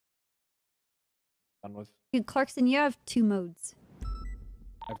done with. Dude, Clarkson, you have 2 modes.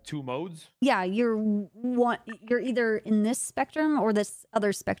 I have 2 modes? Yeah, you're either in this spectrum or this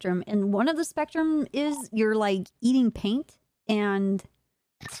other spectrum. And one of the spectrum is you're like eating paint and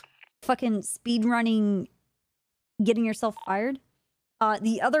fucking speed running, getting yourself fired.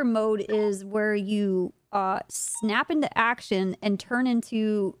 The other mode is where you snap into action and turn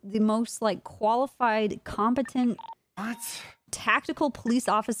into the most like qualified, competent, tactical police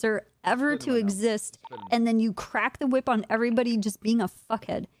officer ever to exist, and then you crack the whip on everybody just being a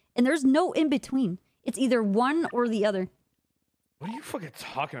fuckhead. And there's no in between. It's either one or the other. What are you fucking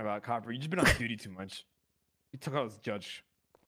talking about, Copper? You just been on duty too much. You took out as judge.